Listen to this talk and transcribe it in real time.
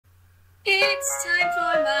It's time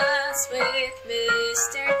for Maths with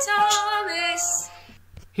Mr. Thomas.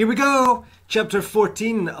 Here we go! Chapter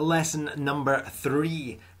 14, lesson number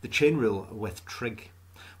 3, the chain rule with trig.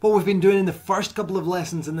 What we've been doing in the first couple of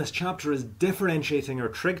lessons in this chapter is differentiating our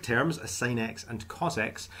trig terms as sin x and cos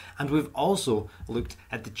x, and we've also looked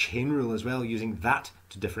at the chain rule as well, using that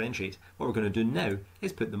to differentiate. What we're going to do now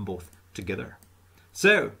is put them both together.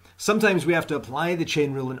 So, sometimes we have to apply the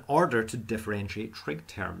chain rule in order to differentiate trig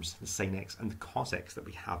terms, the sin x and the cos x that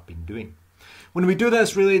we have been doing. When we do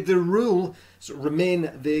this, really, the rules remain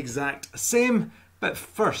the exact same, but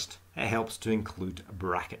first it helps to include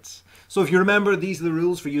brackets. So if you remember, these are the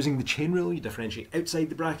rules for using the chain rule. You differentiate outside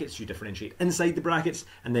the brackets, you differentiate inside the brackets,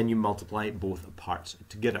 and then you multiply both parts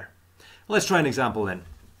together. Let's try an example then.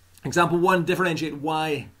 Example 1, differentiate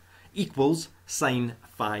y equals sine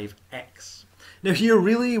 5x. Now here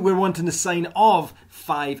really we're wanting the sine of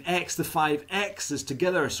 5x. The 5x is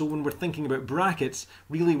together, so when we're thinking about brackets,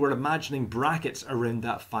 really we're imagining brackets around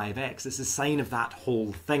that 5x. It's the sine of that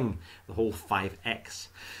whole thing, the whole 5x.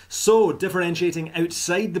 So differentiating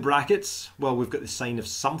outside the brackets, well, we've got the sine of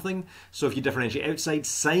something. So if you differentiate outside,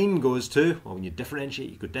 sine goes to, well, when you differentiate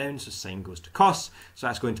you go down, so sine goes to cos. So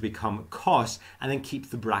that's going to become cos, and then keep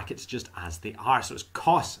the brackets just as they are. So it's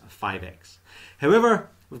cos of 5x. However,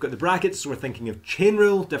 we've got the brackets, so we're thinking of chain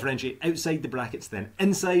rule. Differentiate outside the brackets, then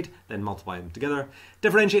inside, then multiply them together.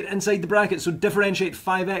 Differentiate inside the brackets, so differentiate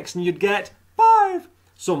 5x and you'd get 5.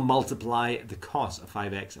 So multiply the cos of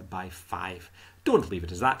 5x by 5. Don't leave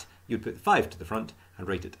it as that. You'd put the 5 to the front and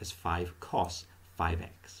write it as 5 cos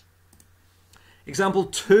 5x. Example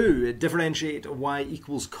 2, differentiate y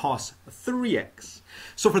equals cos 3x.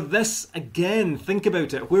 So for this, again, think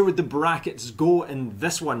about it. Where would the brackets go in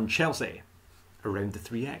this one, Chelsea? Around the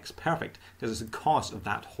 3x, perfect, because it's the cos of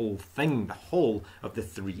that whole thing, the whole of the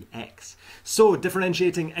 3x. So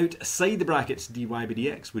differentiating outside the brackets, dy by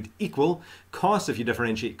dx would equal cos. If you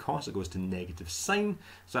differentiate cos, it goes to negative sine,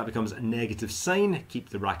 so that becomes a negative sine. Keep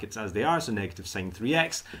the brackets as they are, so negative sine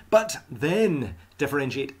 3x, but then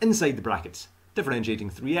differentiate inside the brackets. Differentiating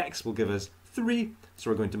 3x will give us 3, so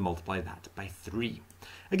we're going to multiply that by 3.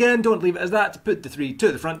 Again, don't leave it as that, put the 3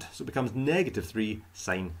 to the front, so it becomes negative 3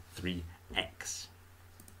 sine 3x.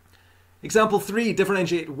 Example 3,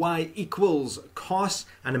 differentiate y equals cos,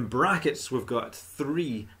 and in brackets we've got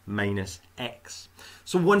 3 minus x.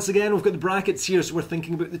 So once again we've got the brackets here, so we're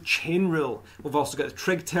thinking about the chain rule. We've also got the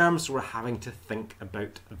trig term, so we're having to think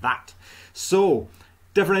about that. So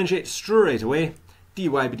differentiate straight away. Dy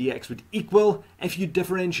by dx would equal, if you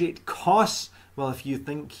differentiate cos, well, if you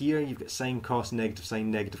think here you've got sine, cos,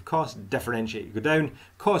 negative cos, differentiate, you go down,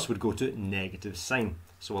 cos would go to negative sine.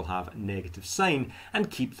 So we'll have negative sine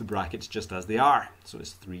and keep the brackets just as they are. So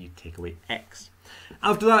it's 3 take away x.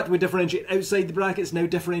 After that, we differentiate outside the brackets, now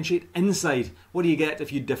differentiate inside. What do you get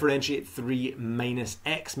if you differentiate 3 minus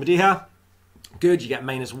x? Medea? Good, you get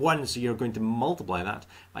minus 1, so you're going to multiply that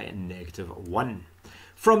by a negative 1.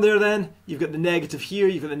 From there then, you've got the negative here,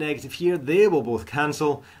 you've got the negative here, they will both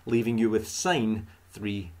cancel, leaving you with sine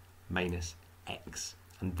 3 minus x.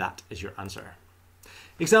 And that is your answer.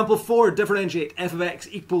 Example 4, differentiate f of x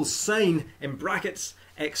equals sine, in brackets,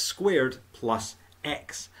 x squared plus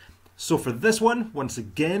x. So for this one, once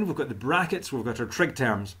again, we've got the brackets, we've got our trig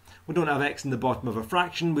terms. We don't have x in the bottom of a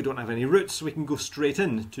fraction, we don't have any roots, so we can go straight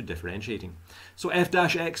in to differentiating. So f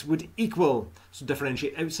dash x would equal, so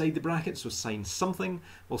differentiate outside the brackets, so sine something.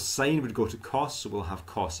 Well, sine would go to cos, so we'll have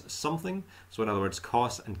cos something. So in other words,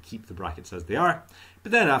 cos, and keep the brackets as they are.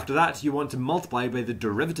 But then after that, you want to multiply by the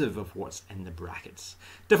derivative of what's in the brackets.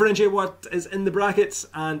 Differentiate what is in the brackets,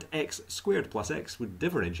 and x squared plus x would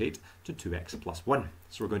differentiate to 2x plus 1.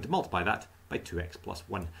 So we're going to multiply that by 2x plus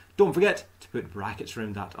 1. Don't forget to put brackets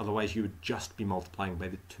around that, otherwise you would just be multiplying by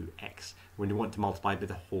the 2x when you want to multiply by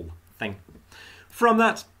the whole thing. From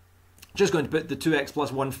that, just going to put the 2x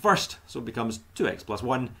plus 1 first, so it becomes 2x plus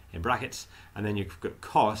 1 in brackets, and then you've got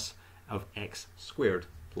cos of x squared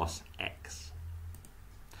plus x.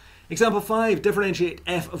 Example 5, differentiate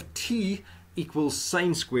f of t equals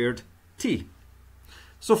sine squared t.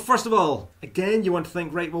 So first of all, again, you want to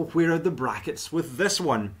think, right, well, where are the brackets with this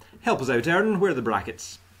one? Help us out, Aaron, where are the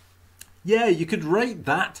brackets? Yeah, you could write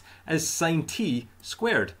that as sine t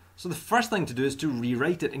squared. So the first thing to do is to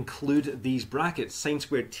rewrite it, include these brackets. Sine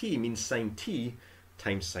squared t means sine t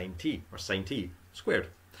times sine t, or sine t squared.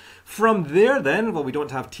 From there then, well, we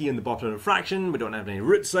don't have t in the bottom of a fraction, we don't have any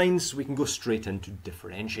root signs, so we can go straight into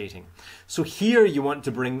differentiating. So here you want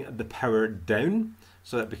to bring the power down,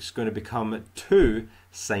 so that's going to become 2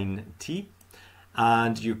 sine t,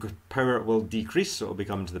 and your power will decrease, so it will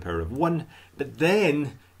become to the power of 1, but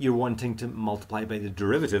then you're wanting to multiply by the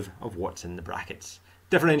derivative of what's in the brackets.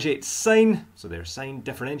 Differentiate sine, so there's sine,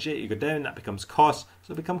 differentiate, you go down, that becomes cos,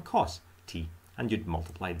 so it becomes cos t, and you'd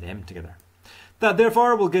multiply them together. That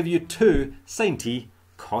therefore will give you 2 sine t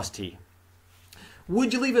cos t.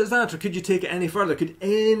 Would you leave it as that, or could you take it any further? Could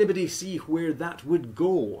anybody see where that would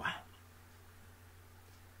go?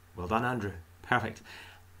 Well done, Andrew. Perfect.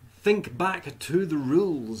 Think back to the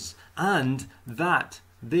rules, and that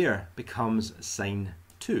there becomes sine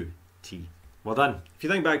 2t. Well done. If you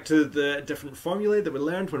think back to the different formulae that we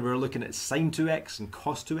learned when we were looking at sine 2x and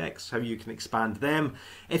cos 2x, how you can expand them.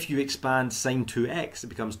 If you expand sine 2x, it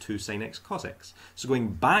becomes 2 sine x cos x. So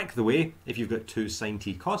going back the way, if you've got 2 sine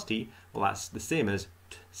t cos t, well that's the same as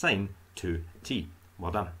sine 2t.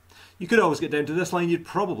 Well done. You could always get down to this line, you'd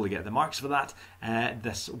probably get the marks for that.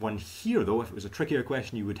 This one here though, if it was a trickier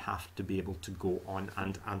question, you would have to be able to go on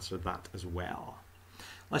and answer that as well.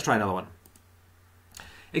 Let's try another one.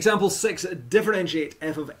 Example 6, differentiate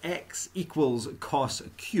f of x equals cos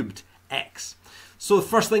cubed x. So the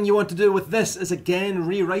first thing you want to do with this is again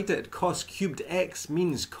rewrite it. Cos cubed x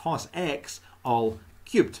means cos x all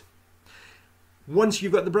cubed. Once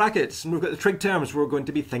you've got the brackets and we've got the trig terms, we're going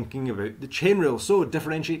to be thinking about the chain rule. So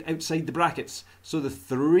differentiate outside the brackets. So the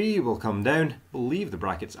 3 will come down, we'll leave the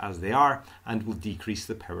brackets as they are, and we'll decrease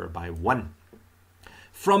the power by 1.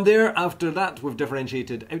 From there, after that, we've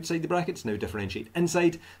differentiated outside the brackets, now differentiate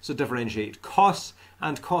inside. So differentiate cos,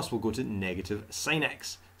 and cos will go to negative sine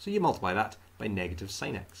x. So you multiply that by negative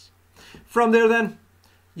sine x. From there then,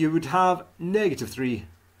 you would have negative 3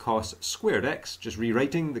 cos squared x, just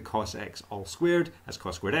rewriting the cos x all squared as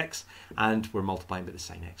cos squared x, and we're multiplying by the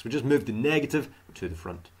sine x. We just move the negative to the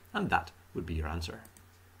front, and that would be your answer.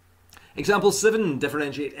 Example 7,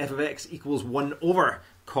 differentiate f of x equals 1 over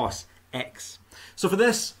cos x. So for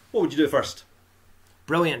this, what would you do first?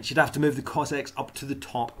 Brilliant, you'd have to move the cos x up to the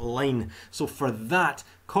top line. So for that,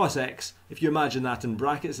 cos x, if you imagine that in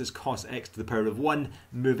brackets, is cos x to the power of 1,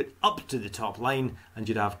 move it up to the top line, and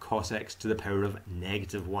you'd have cos x to the power of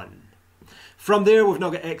negative 1. From there, we've now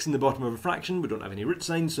got x in the bottom of a fraction, we don't have any root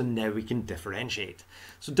signs, so now we can differentiate.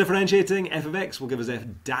 So differentiating f of x will give us f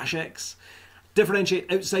dash x. Differentiate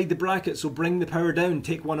outside the bracket, so bring the power down,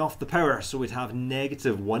 take 1 off the power, so we'd have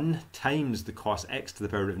negative 1 times the cos x to the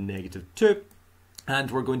power of negative 2,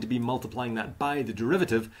 and we're going to be multiplying that by the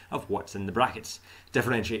derivative of what's in the brackets.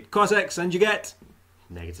 Differentiate cos x and you get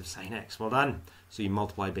negative sine x. Well done. So you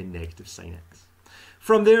multiply by negative sine x.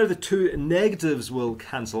 From there, the two negatives will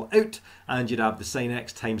cancel out, and you'd have the sine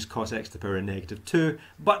x times cos x to the power of negative 2.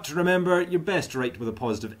 But remember, you're best to write with a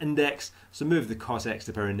positive index, so move the cos x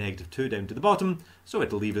to the power of negative 2 down to the bottom, so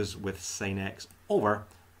it'll leave us with sine x over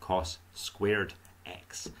cos squared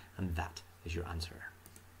x. And that is your answer.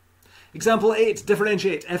 Example 8,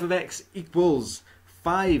 differentiate f of x equals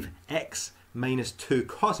 5x minus 2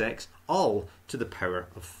 cos x, all to the power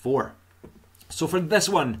of 4. So for this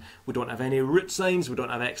one, we don't have any root signs, we don't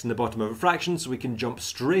have x in the bottom of a fraction, so we can jump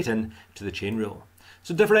straight in to the chain rule.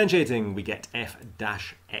 So differentiating, we get f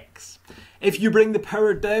dash x. If you bring the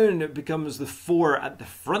power down, it becomes the 4 at the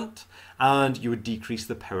front, and you would decrease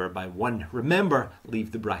the power by 1. Remember,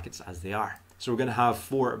 leave the brackets as they are. So we're going to have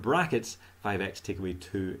 4 brackets, 5x take away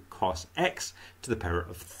 2 cos x to the power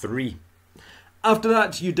of 3. After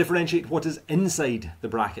that, you differentiate what is inside the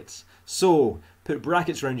brackets. So put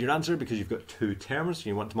brackets around your answer because you've got 2 terms, so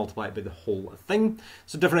you want to multiply it by the whole thing.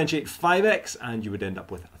 So differentiate 5x and you would end up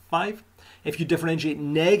with 5. If you differentiate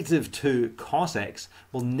negative 2 cos x,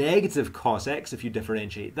 well, negative cos x, if you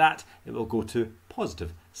differentiate that, it will go to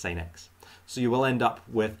positive sine x. So you will end up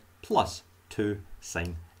with plus 2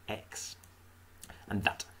 sine x. And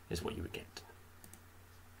that is what you would get.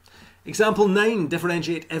 Example 9,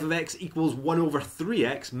 differentiate f of x equals 1 over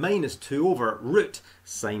 3x minus 2 over root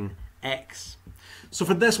sine x. So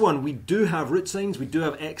for this one, we do have root signs, we do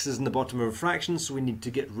have x's in the bottom of a fraction, so we need to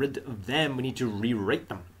get rid of them, we need to rewrite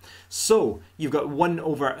them. So you've got 1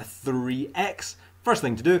 over 3x. First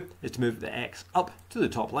thing to do is to move the x up to the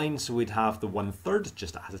top line, so we'd have the 1/3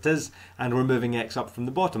 just as it is, and we're moving x up from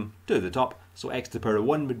the bottom to the top, so x to the power of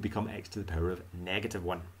 1 would become x to the power of negative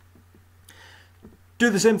 1. Do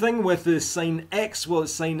the same thing with the sine x. Well,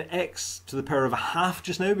 it's sine x to the power of a half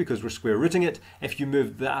just now because we're square rooting it. If you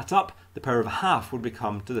move that up, the power of a half would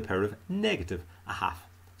become to the power of negative a half.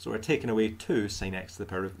 So we're taking away 2 sine x to the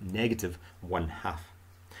power of negative 1/2.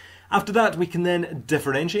 After that, we can then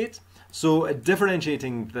differentiate. So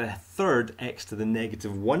differentiating the third x to the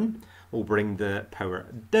negative 1 will bring the power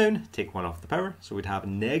down, take 1 off the power. So we'd have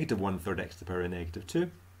negative 1/3 x to the power of negative 2.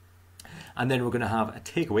 And then we're going to have a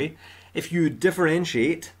takeaway. If you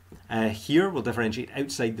differentiate here, we'll differentiate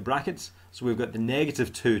outside the brackets. So we've got the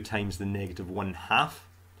negative 2 times the negative 1/2.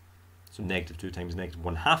 So negative 2 times negative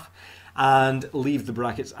 1/2. And leave the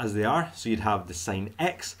brackets as they are. So you'd have the sine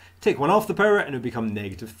x, take one off the power, and it would become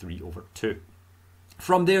negative 3/2.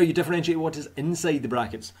 From there, you differentiate what is inside the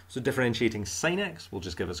brackets. So differentiating sine x will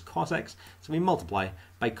just give us cos x. So we multiply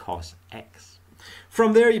by cos x.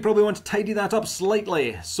 From there, you probably want to tidy that up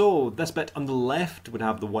slightly. So this bit on the left would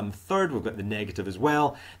have the 1/3. We've got the negative as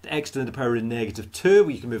well. The x to the power of negative 2.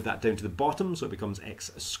 You can move that down to the bottom, so it becomes x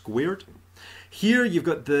squared. Here, you've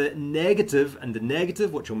got the negative and the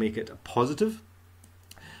negative, which will make it a positive.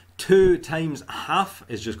 2 times half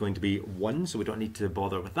is just going to be 1, so we don't need to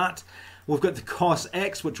bother with that. We've got the cos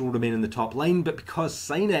x, which will remain in the top line, but because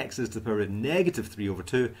sine x is to the power of negative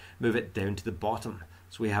 3/2, move it down to the bottom.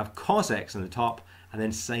 So we have cos x in the top, and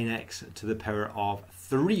then sine x to the power of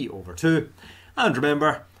 3/2. And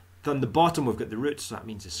remember, on the bottom we've got the root, so that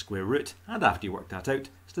means the square root, and after you work that out,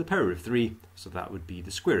 it's to the power of 3, so that would be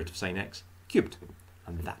the square root of sine x cubed.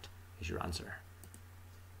 And that is your answer.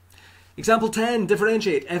 Example 10,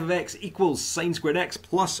 differentiate f of x equals sine squared x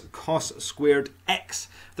plus cos squared x.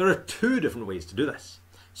 There are two different ways to do this.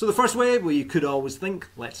 So the first way, well, you could always think,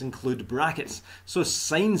 let's include brackets. So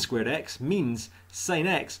sine squared x means sine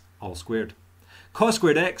x all squared. Cos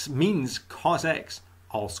squared x means cos x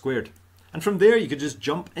all squared. And from there, you could just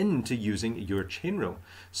jump into using your chain rule.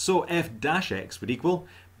 So f dash x would equal,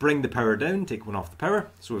 bring the power down, take one off the power.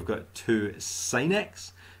 So we've got 2 sine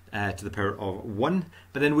x to the power of 1,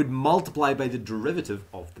 but then we'd multiply by the derivative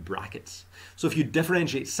of the brackets. So if you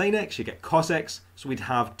differentiate sine x, you get cos x, so we'd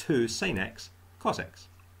have 2 sine x cos x.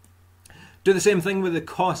 Do the same thing with the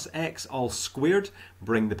cos x all squared,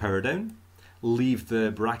 bring the power down, leave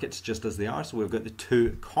the brackets just as they are, so we've got the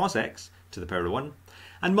 2 cos x to the power of 1,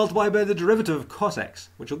 and multiply by the derivative of cos x,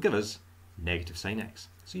 which will give us negative sine x.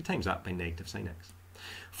 So you times that by negative sine x.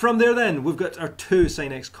 From there then, we've got our 2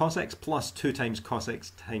 sine x cos x plus 2 times cos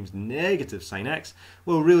x times negative sine x.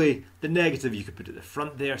 Well, really, the negative you could put at the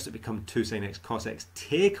front there, so it becomes 2 sine x cos x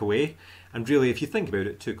take away. And really, if you think about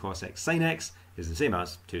it, 2 cos x sine x is the same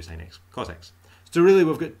as 2 sine x cos x. So really,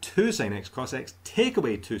 we've got 2 sine x cos x take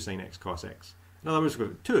away 2 sine x cos x. In other words, we've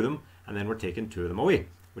got 2 of them, and then we're taking 2 of them away,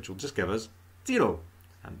 which will just give us 0.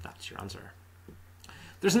 And that's your answer.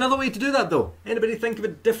 There's another way to do that though. Anybody think of a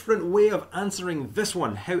different way of answering this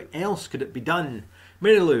one? How else could it be done?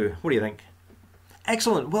 Mary Lou, what do you think?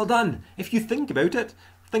 Excellent, well done. If you think about it,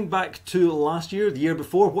 think back to last year, the year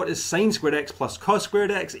before. What is sine squared x plus cos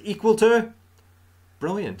squared x equal to?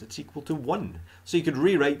 Brilliant, it's equal to 1. So you could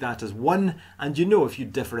rewrite that as 1, and you know if you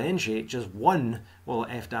differentiate just 1, well,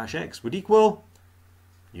 f dash x would equal,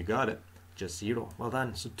 you got it, just 0. Well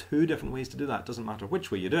done. So 2 different ways to do that. Doesn't matter which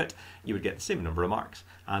way you do it, you would get the same number of marks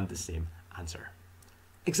and the same answer.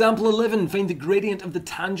 Example 11, find the gradient of the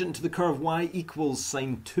tangent to the curve y equals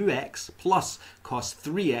sine 2x plus cos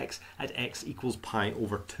 3x at x equals pi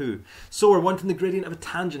over 2. So we're wanting the gradient of a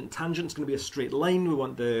tangent. Tangent's going to be a straight line. We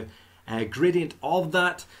want the gradient of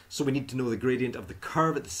that, so we need to know the gradient of the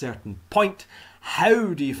curve at a certain point.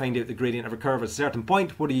 How do you find out the gradient of a curve at a certain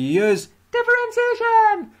point? What do you use?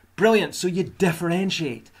 Differentiation! Brilliant, so you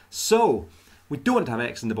differentiate. So we don't have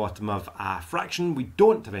x in the bottom of a fraction, we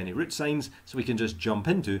don't have any root signs, so we can just jump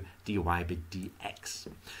into dy by dx.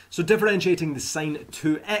 So differentiating the sine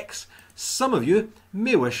 2x, some of you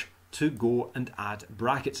may wish to go and add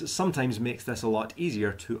brackets. It sometimes makes this a lot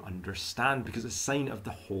easier to understand because it's sine of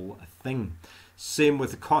the whole thing. Same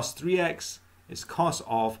with the cos 3x, it's cos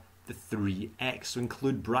of the 3x, so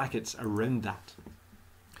include brackets around that.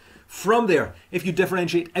 From there, if you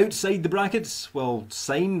differentiate outside the brackets, well,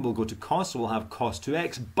 sine will go to cos, so we'll have cos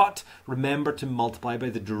 2x, but remember to multiply by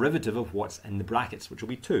the derivative of what's in the brackets, which will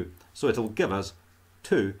be 2. So it'll give us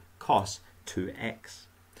 2 cos 2x.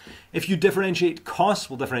 If you differentiate cos,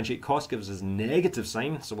 well, differentiate cos gives us negative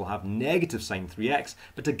sine, so we'll have negative sine 3x,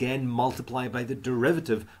 but again, multiply by the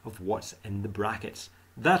derivative of what's in the brackets.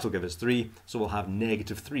 That'll give us 3, so we'll have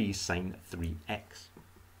negative 3 sine 3x.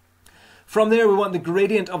 From there, we want the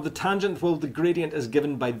gradient of the tangent. Well, the gradient is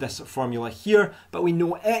given by this formula here, but we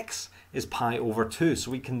know x is pi over 2,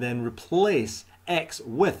 so we can then replace x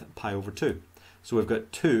with pi over 2. So we've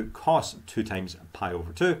got 2 cos 2 times pi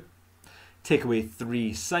over 2. Take away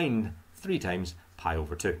 3 sine 3 times pi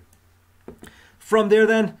over 2. From there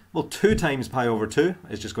then, well, 2 times pi over 2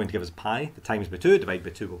 is just going to give us pi. The times by 2, divide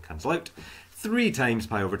by 2 will cancel out. 3 times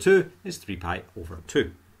pi over 2 is 3 pi over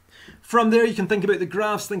 2. From there, you can think about the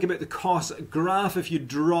graphs, think about the cos graph. If you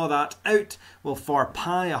draw that out, well, for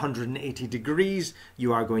pi 180 degrees,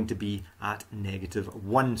 you are going to be at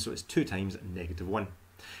 -1, so it's 2 times -1.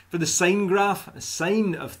 For the sine graph, a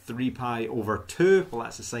sine of 3 pi over 2, well,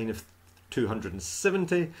 that's the sine of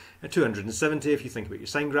 270. And 270, if you think about your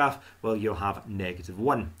sine graph, well, you'll have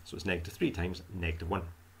 -1. So it's -3 times -1.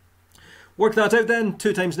 Work that out then.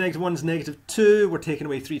 2 times -1 is -2. We're taking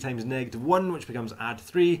away 3 times -1, which becomes add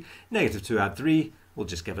 3. -2 add 3 will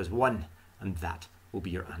just give us 1. And that will be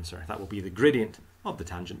your answer. That will be the gradient of the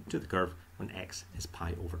tangent to the curve when x is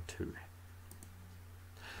pi over 2.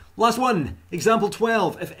 Last one, example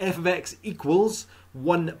 12. If f of x equals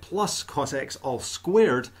 1 plus cos x all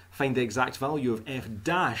squared, find the exact value of f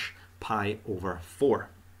dash pi over 4.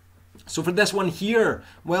 So for this one here,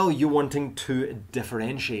 well, you're wanting to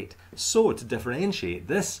differentiate. So to differentiate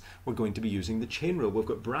this, we're going to be using the chain rule. We've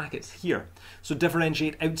got brackets here. So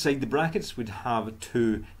differentiate outside the brackets, we'd have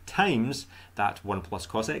 2 times that 1 plus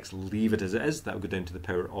cos x, leave it as it is, that will go down to the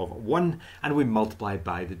power of 1, and we multiply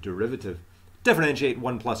by the derivative. Differentiate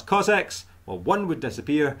 1 plus cos x, well, 1 would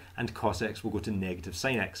disappear, and cos x will go to negative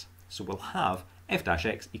sine x. So we'll have f dash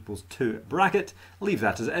x equals 2 bracket, leave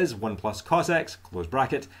that as it is, 1 plus cos x, close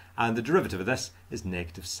bracket, and the derivative of this is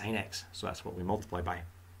negative sine x. So that's what we multiply by.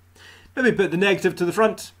 Maybe put the negative to the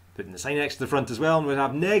front, put in the sine x to the front as well, and we'll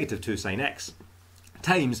have negative 2 sine x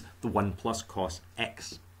times the 1 plus cos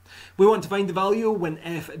x. We want to find the value when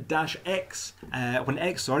f dash x, when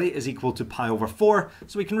x is equal to pi over 4,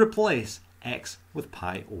 so we can replace x with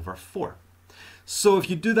pi over 4. So if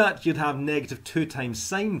you do that, you'd have negative 2 times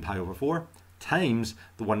sine pi over 4 times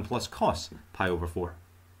the 1 plus cos pi over 4.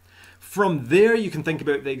 From there, you can think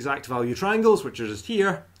about the exact value triangles, which are just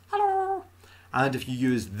here. Hello. And if you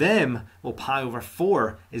use them, well, pi over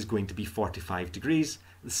 4 is going to be 45 degrees.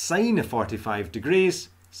 The sine of 45 degrees,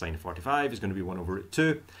 sine of 45 is going to be 1 over root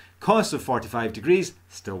 2. Cos of 45 degrees,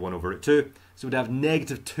 still 1 over root 2. So we'd have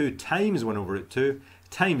negative 2 times 1 over root 2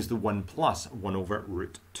 times the 1 plus 1 over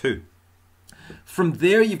root 2. From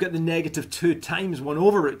there, you've got the negative 2 times 1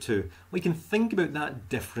 over root 2. We can think about that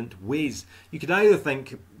different ways. You could either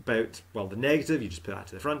think about, well, the negative, you just put that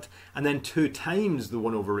to the front, and then 2 times the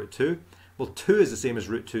 1 over root 2. Well, 2 is the same as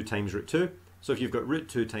root 2 times root 2. So if you've got root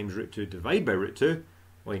 2 times root 2 divided by root 2,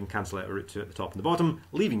 well, you can cancel out a root 2 at the top and the bottom,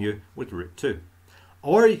 leaving you with root 2.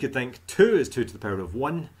 Or you could think 2 is 2 to the power of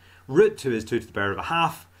 1, root 2 is 2 to the power of a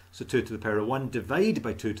half, so 2 to the power of 1 divided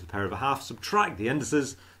by 2 to the power of a half, subtract the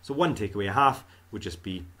indices, so 1 take away a half would just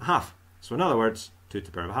be a half. So in other words, 2 to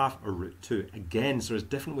the power of a half or root 2. Again, so there's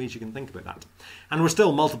different ways you can think about that. And we're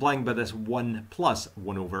still multiplying by this 1 plus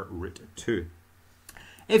 1 over root 2.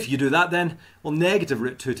 If you do that then, well, negative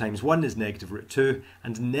root 2 times 1 is negative root 2,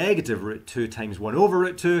 and negative root 2 times 1 over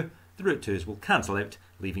root 2, the root 2's will cancel out,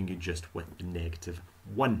 leaving you just with the negative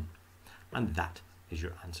 1. And that is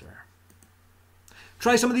your answer.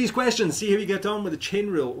 Try some of these questions, see how you get on with the chain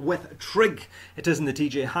rule with trig. It is in the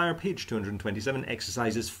TJ Higher, page 227,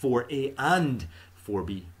 exercises 4A and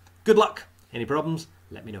 4B. Good luck. Any problems?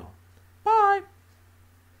 Let me know.